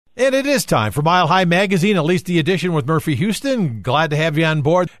And it is time for Mile High Magazine, at least the edition with Murphy Houston. Glad to have you on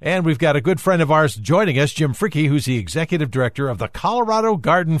board. And we've got a good friend of ours joining us, Jim Fricke, who's the executive director of the Colorado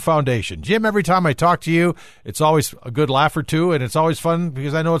Garden Foundation. Jim, every time I talk to you, it's always a good laugh or two, and it's always fun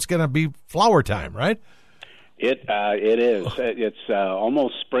because I know it's going to be flower time, right? It is. It's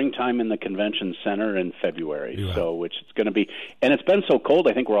almost springtime in the convention center in February, which it's going to be. And it's been so cold,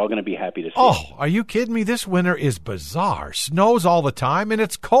 I think we're all going to be happy to see it. Are you kidding me? This winter is bizarre. Snows all the time, and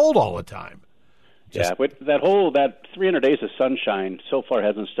it's cold all the time. But that 300 days of sunshine so far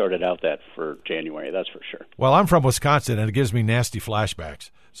hasn't started out that for January, that's for sure. Well, I'm from Wisconsin, and it gives me nasty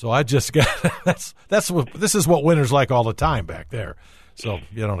flashbacks. So I just got this is what winter's like all the time back there. So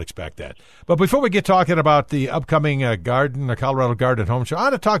you don't expect that. But before we get talking about the upcoming Colorado Garden Home Show, I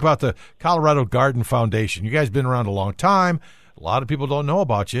want to talk about the Colorado Garden Foundation. You guys have been around a long time. A lot of people don't know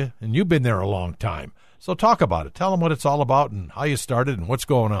about you, and you've been there a long time. So talk about it. Tell them what it's all about and how you started and what's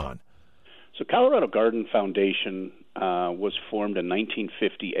going on. So Colorado Garden Foundation was formed in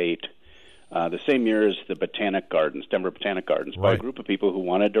 1958, the same year as the Botanic Gardens, Denver Botanic Gardens, by a group of people who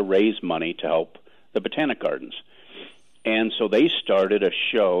wanted to raise money to help the Botanic Gardens. And so they started a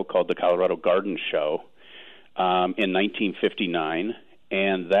show called the Colorado Garden Show in 1959,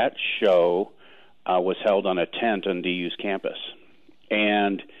 and that show was held on a tent on DU's campus.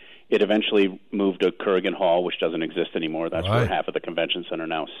 And it eventually moved to Kurgan Hall, which doesn't exist anymore. That's where half of the convention center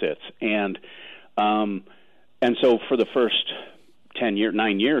now sits. And so for the first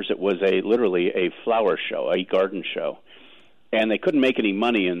 9 years, it was literally a flower show, a garden show. And they couldn't make any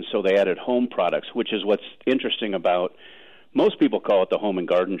money, and so they added home products, which is what's interesting about most people call it the Home and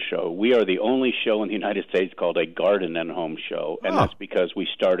Garden Show. We are the only show in the United States called a Garden and Home Show, and that's because we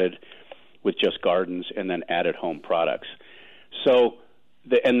started with just gardens and then added home products. So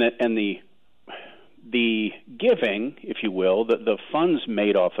the giving, if you will, the funds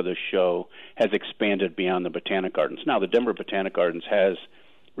made off of the show has expanded beyond the Botanic Gardens. Now, the Denver Botanic Gardens has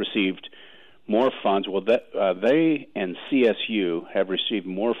received more funds. Well, they and CSU have received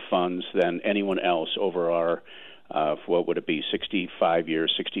more funds than anyone else over our, what would it be, 65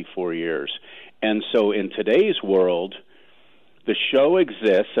 years, 64 years. And so in today's world, the show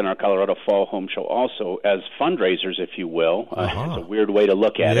exists, and our Colorado Fall Home Show also, as fundraisers, if you will. It's a weird way to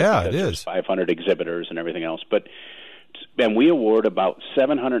look at it. Yeah, because it is. there's 500 exhibitors and everything else. And we award about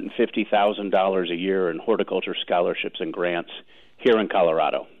 $750,000 a year in horticulture scholarships and grants here in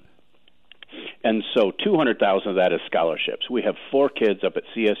Colorado. And so $200,000 of that is scholarships. We have 4 kids up at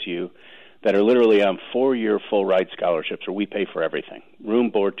CSU that are literally on 4-year full-ride scholarships where we pay for everything, room,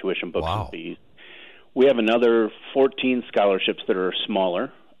 board, tuition, books, and fees. We have another 14 scholarships that are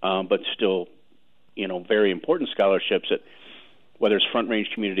smaller, but still, very important scholarships at whether it's Front Range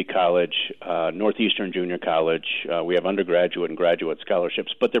Community College, Northeastern Junior College. We have undergraduate and graduate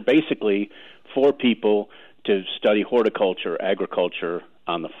scholarships, but they're basically for people to study horticulture, agriculture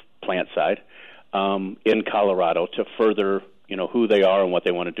on the plant side in Colorado to further, who they are and what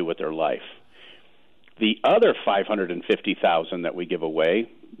they want to do with their life. The other $550,000 that we give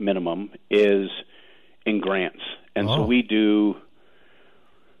away, minimum, is in grants. And so we do,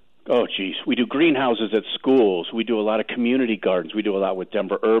 we do greenhouses at schools. We do a lot of community gardens. We do a lot with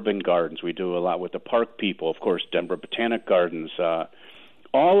Denver Urban Gardens. We do a lot with the park people, of course, Denver Botanic Gardens,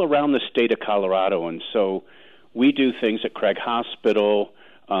 all around the state of Colorado. And so we do things at Craig Hospital,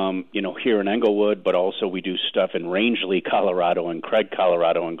 here in Englewood, but also we do stuff in Rangeley, Colorado, and Craig,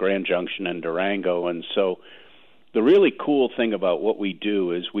 Colorado, and Grand Junction and Durango. And so the really cool thing about what we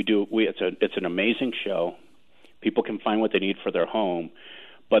do is it's an amazing show. People can find what they need for their home,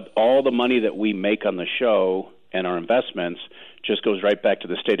 but all the money that we make on the show and our investments just goes right back to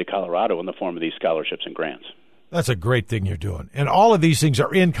the state of Colorado in the form of these scholarships and grants. That's a great thing you're doing. And all of these things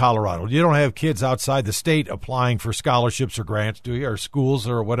are in Colorado. You don't have kids outside the state applying for scholarships or grants, do you, or schools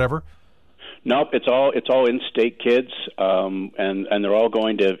or whatever? Nope, it's all in-state kids, and they're all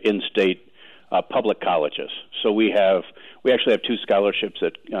going to in-state public colleges. So we actually have 2 scholarships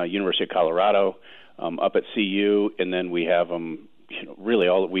at University of Colorado, up at CU, and then we have them,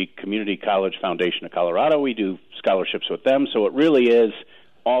 Community College Foundation of Colorado. We do scholarships with them. So it really is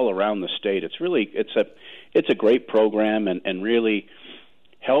all around the state. It's a great program and really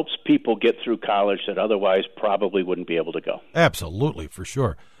helps people get through college that otherwise probably wouldn't be able to go. Absolutely, for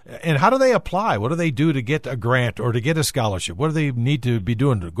sure. And how do they apply? What do they do to get a grant or to get a scholarship? What do they need to be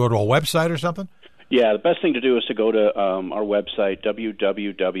doing? To go to a website or something? Yeah, the best thing to do is to go to our website,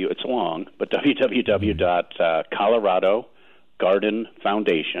 it's long, but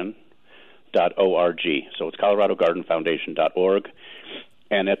www.coloradogardenfoundation.org. So it's coloradogardenfoundation.org.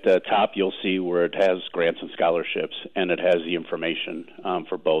 And at the top, you'll see where it has grants and scholarships, and it has the information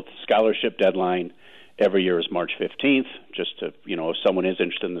for both. Scholarship deadline every year is March 15th, just to, if someone is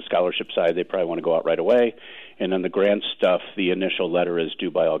interested in the scholarship side, they probably want to go out right away. And then the grant stuff, the initial letter is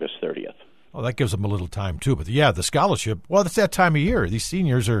due by August 30th. Oh, that gives them a little time, too. But, yeah, the scholarship, well, it's that time of year. These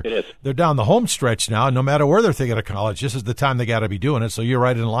seniors they're down the home stretch now, and no matter where they're thinking of college, this is the time they got to be doing it, so you're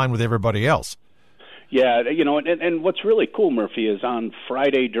right in line with everybody else. Yeah, and what's really cool, Murphy, is on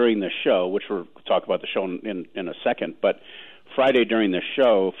Friday during the show, which we'll talk about the show in a second, but Friday during the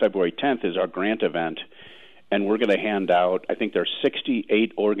show, February 10th, is our grant event, and we're going to hand out, I think there's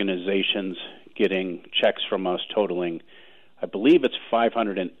 68 organizations getting checks from us totaling, I believe it's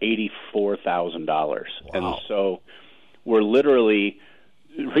 $584,000. Wow. And so we're literally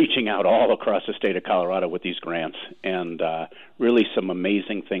reaching out all across the state of Colorado with these grants, and really some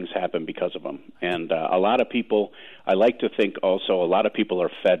amazing things happen because of them. And a lot of people, I like to think also, a lot of people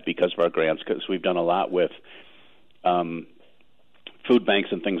are fed because of our grants, because we've done a lot with food banks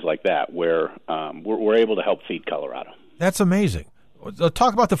and things like that, where we're able to help feed Colorado. That's amazing.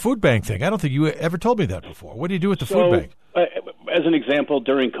 Talk about the food bank thing. I don't think you ever told me that before. What do you do with the food bank? As an example,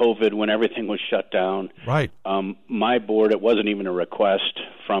 during COVID, when everything was shut down, right? My board, it wasn't even a request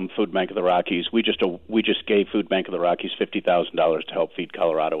from Food Bank of the Rockies. We just gave Food Bank of the Rockies $50,000 to help feed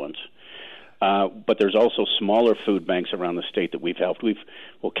Coloradoans. But there's also smaller food banks around the state that we've helped.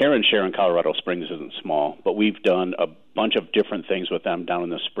 Care and Share in Colorado Springs isn't small, but we've done a bunch of different things with them down in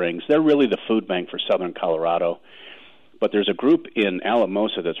the Springs. They're really the food bank for southern Colorado. But there's a group in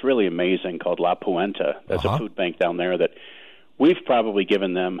Alamosa that's really amazing called La Puenta. That's a food bank down there that we've probably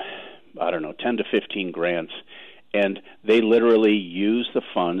given them, 10 to 15 grants, and they literally use the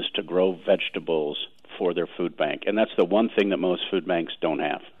funds to grow vegetables for their food bank. And that's the one thing that most food banks don't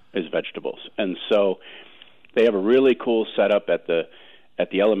have, is vegetables. And so they have a really cool setup at the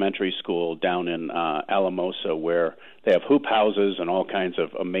elementary school down in Alamosa, where they have hoop houses and all kinds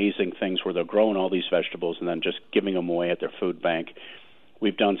of amazing things where they're growing all these vegetables and then just giving them away at their food bank.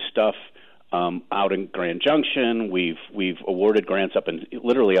 We've done stuff out in Grand Junction. We've awarded grants up in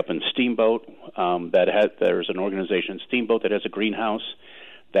Steamboat. There's an organization, Steamboat, that has a greenhouse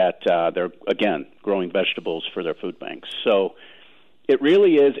that they're again growing vegetables for their food banks. So it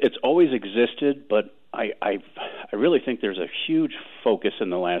really is. It's always existed, but I really think there's a huge focus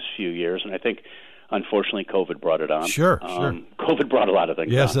in the last few years, and I think, unfortunately, COVID brought it on. Sure. COVID brought a lot of things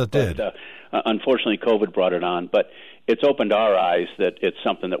on. Yes, it did. Unfortunately, COVID brought it on, but it's opened our eyes that it's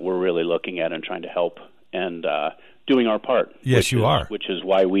something that we're really looking at and trying to help and doing our part. Yes, you are. Which is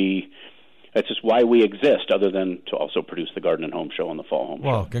why that's just why we exist, other than to also produce the Garden and Home Show and the Fall Home Show.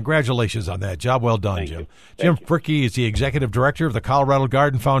 Well, congratulations on that. Job well done, Jim. Jim Fricke is the Executive Director of the Colorado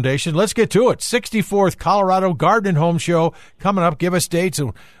Garden Foundation. Let's get to it. 64th Colorado Garden and Home Show coming up. Give us dates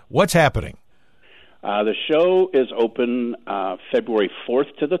and what's happening. The show is open February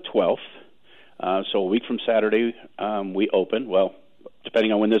 4th to the 12th. So a week from Saturday, we open. Well,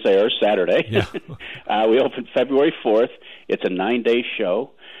 depending on when this airs, Saturday. Yeah. We open February 4th. It's a 9-day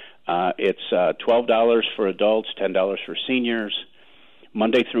show. It's $12 for adults, $10 for seniors.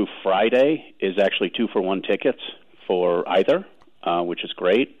 Monday through Friday is actually 2-for-1 tickets for either, which is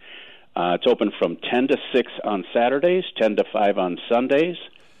great. It's open from 10 to 6 on Saturdays, 10 to 5 on Sundays,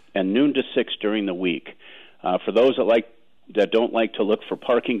 and noon to 6 during the week. For those that don't like to look for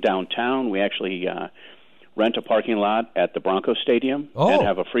parking downtown, we actually rent a parking lot at the Bronco Stadium and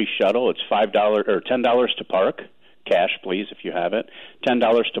have a free shuttle. It's $5 or $10 to park. Cash, please, if you have it.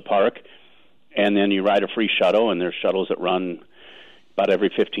 $10 to park, and then you ride a free shuttle, and there's shuttles that run about every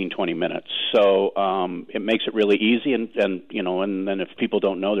 15, 20 minutes. So it makes it really easy, and then if people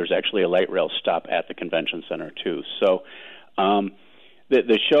don't know, there's actually a light rail stop at the convention center, too. So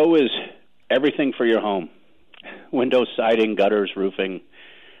the show is everything for your home. Windows, siding, gutters, roofing,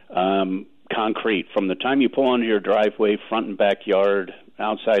 concrete. From the time you pull onto your driveway, front and backyard,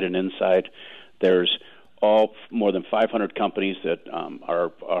 outside and inside, there's more than 500 companies that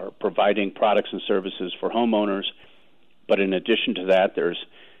are providing products and services for homeowners. But in addition to that, there's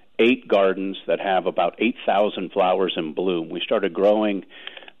 8 gardens that have about 8,000 flowers in bloom. We started growing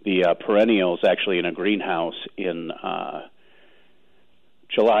the perennials actually in a greenhouse in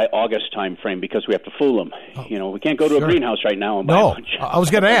July, August time frame because we have to fool them. We can't go to a greenhouse right now and buy a bunch. I was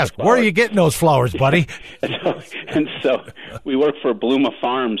going to ask, where are you getting those flowers, buddy? and so we work for Bluma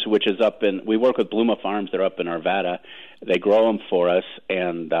Farms, which is we work with Bluma Farms. They're up in Arvada. They grow them for us,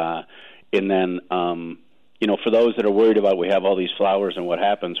 and then for those that are worried about we have all these flowers and what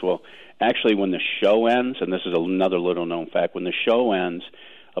happens, well, actually when the show ends, and this is another little known fact, when the show ends,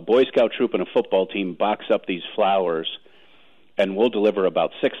 a Boy Scout troop and a football team box up these flowers and we'll deliver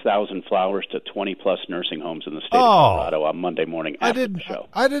about 6,000 flowers to 20-plus nursing homes in the state of Colorado on Monday morning after the show.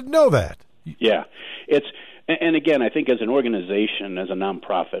 I didn't know that. Yeah. And again, I think as an organization, as a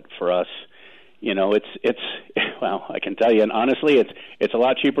nonprofit, for us, it's well, I can tell you, and honestly, it's a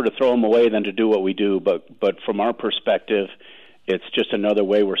lot cheaper to throw them away than to do what we do. But from our perspective, it's just another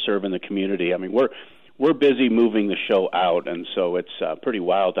way we're serving the community. I mean, we're busy moving the show out, and so it's pretty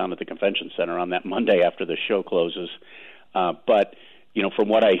wild down at the convention center on that Monday after the show closes. But from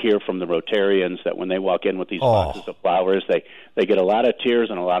what I hear from the Rotarians, that when they walk in with these boxes of flowers, they get a lot of tears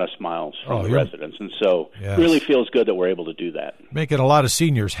and a lot of smiles from the residents, and so it really feels good that we're able to do that. Making a lot of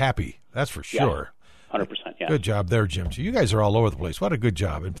seniors happy, that's for sure. 100%, yeah. Good job there, Jim. So you guys are all over the place. What a good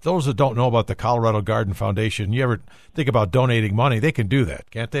job. And for those that don't know about the Colorado Garden Foundation, you ever think about donating money, they can do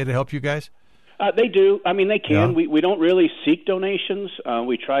that, can't they, to help you guys? They do. I mean, they can. Yeah. We don't really seek donations.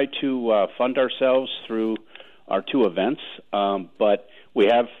 We try to fund ourselves through our 2 events, but we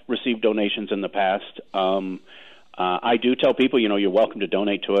have received donations in the past. I do tell people, you're welcome to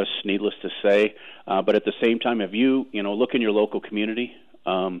donate to us, needless to say, but at the same time, if you, look in your local community,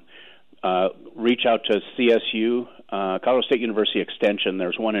 reach out to CSU, Colorado State University Extension.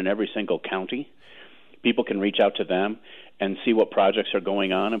 There's one in every single county. People can reach out to them and see what projects are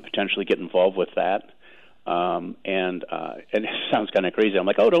going on and potentially get involved with that. And it sounds kind of crazy. I'm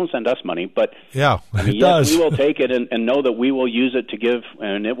like, don't send us money, but yeah, I mean, it does. We will take it and know that we will use it to give,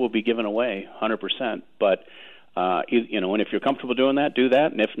 and it will be given away 100%. But and if you're comfortable doing that, do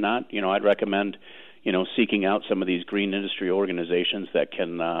that. And if not, I'd recommend seeking out some of these green industry organizations that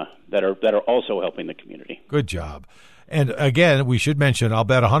can that are also helping the community. Good job. And again, we should mention, I'll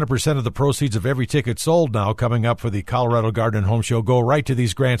bet 100% of the proceeds of every ticket sold now coming up for the Colorado Garden and Home Show go right to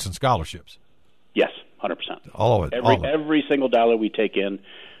these grants and scholarships. Yes, 100%. All of it. Every single dollar we take in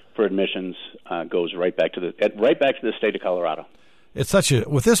for admissions goes right back to the state of Colorado. It's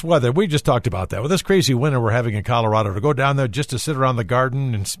with this weather, we just talked about that. With this crazy winter we're having in Colorado, to go down there just to sit around the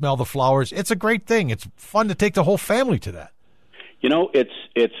garden and smell the flowers, it's a great thing. It's fun to take the whole family to that.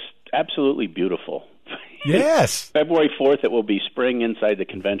 It's absolutely beautiful. Yes. February 4th, it will be spring inside the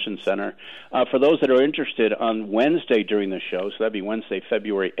convention center. For those that are interested, on Wednesday during the show, so that'd be Wednesday,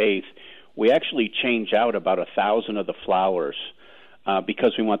 February 8th, we actually change out about 1,000 of the flowers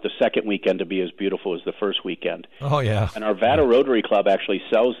because we want the second weekend to be as beautiful as the first weekend. Oh, yeah. And our Vada Rotary Club actually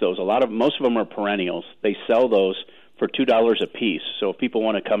sells those. Most of them are perennials. They sell those for $2 a piece. So if people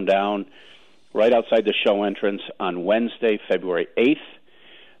want to come down right outside the show entrance on Wednesday, February 8th,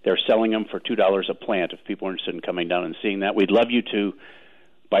 they're selling them for $2 a plant if people are interested in coming down and seeing that. We'd love you to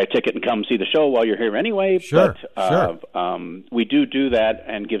buy a ticket and come see the show while you're here anyway. Sure, but we do that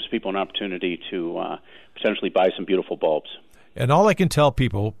and gives people an opportunity to potentially buy some beautiful bulbs. And all I can tell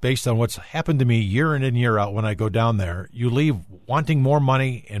people, based on what's happened to me year in and year out when I go down there, you leave wanting more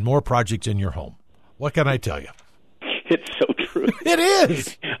money and more projects in your home. What can I tell you? It's so true. It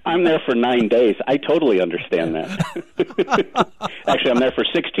is. I'm there for 9 days. I totally understand that. Actually, I'm there for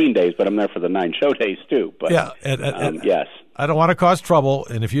 16 days, but I'm there for the 9 show days, too. But, yeah, yes. I don't want to cause trouble,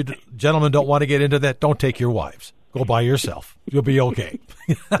 and if you gentlemen don't want to get into that, don't take your wives. Go by yourself. You'll be okay.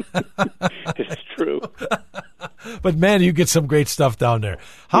 It's true. But, man, you get some great stuff down there.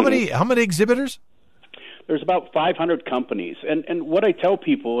 How many exhibitors? There's about 500 companies. And what I tell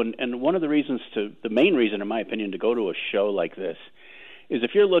people, and one of the reasons the main reason, in my opinion, to go to a show like this is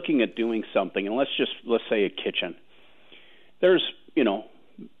if you're looking at doing something, and let's say a kitchen, there's,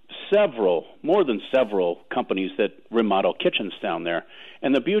 more than several companies that remodel kitchens down there.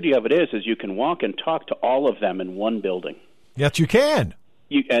 And the beauty of it is you can walk and talk to all of them in one building. Yes, you can.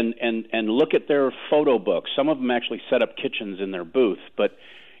 And look at their photo books. Some of them actually set up kitchens in their booth. But,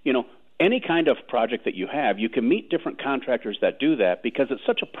 any kind of project that you have, you can meet different contractors that do that because it's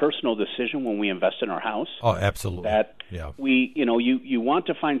such a personal decision when we invest in our house. Oh, absolutely. That you want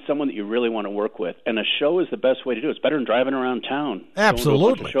to find someone that you really want to work with, and a show is the best way to do it. It's better than driving around town. Absolutely.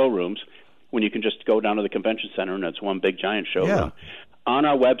 Going to a bunch of showrooms when you can just go down to the convention center and it's one big giant showroom. Yeah. On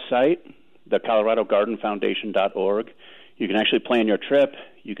our website, the ColoradoGardenFoundation.org, you can actually plan your trip.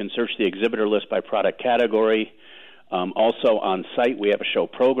 You can search the exhibitor list by product category. Also on site, we have a show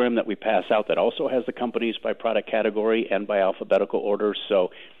program that we pass out that also has the companies by product category and by alphabetical order.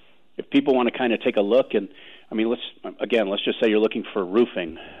 So if people want to kind of take a look, and let's just say you're looking for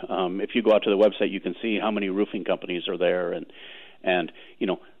roofing. If you go out to the website, you can see how many roofing companies are there, and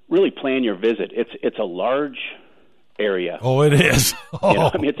really plan your visit. It's a large area. Oh, it is.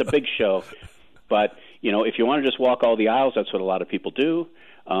 It's a big show, but if you want to just walk all the aisles, that's what a lot of people do.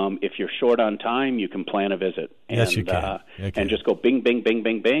 If you're short on time, you can plan a visit. Yes, you can. And just go bing, bing, bing,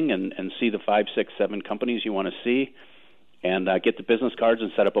 bing, bing, and see the 5, 6, 7 companies you want to see. and get the business cards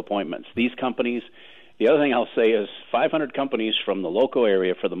and set up appointments. These companies, the other thing I'll say is 500 companies from the local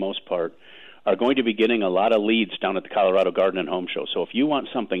area, for the most part, are going to be getting a lot of leads down at the Colorado Garden and Home Show. So if you want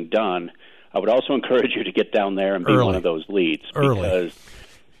something done, I would also encourage you to get down there and be one of those leads. Because,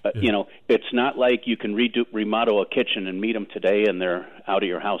 it's not like you can remodel a kitchen and meet them today and they're out of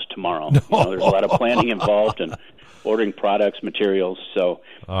your house tomorrow. No. There's a lot of planning involved and ordering products, materials. So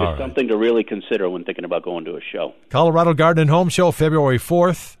it's something to really consider when thinking about going to a show. Colorado Garden and Home Show, February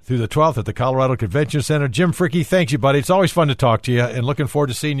 4th through the 12th at the Colorado Convention Center. Jim Fricke, thank you, buddy. It's always fun to talk to you, and looking forward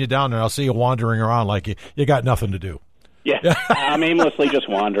to seeing you down there. I'll see you wandering around like you got nothing to do. Yeah, I'm aimlessly just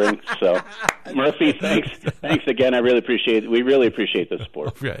wandering. So, Murphy, thanks again. We really appreciate the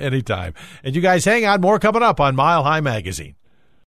support. Yeah, anytime. And you guys hang on, more coming up on Mile High Magazine.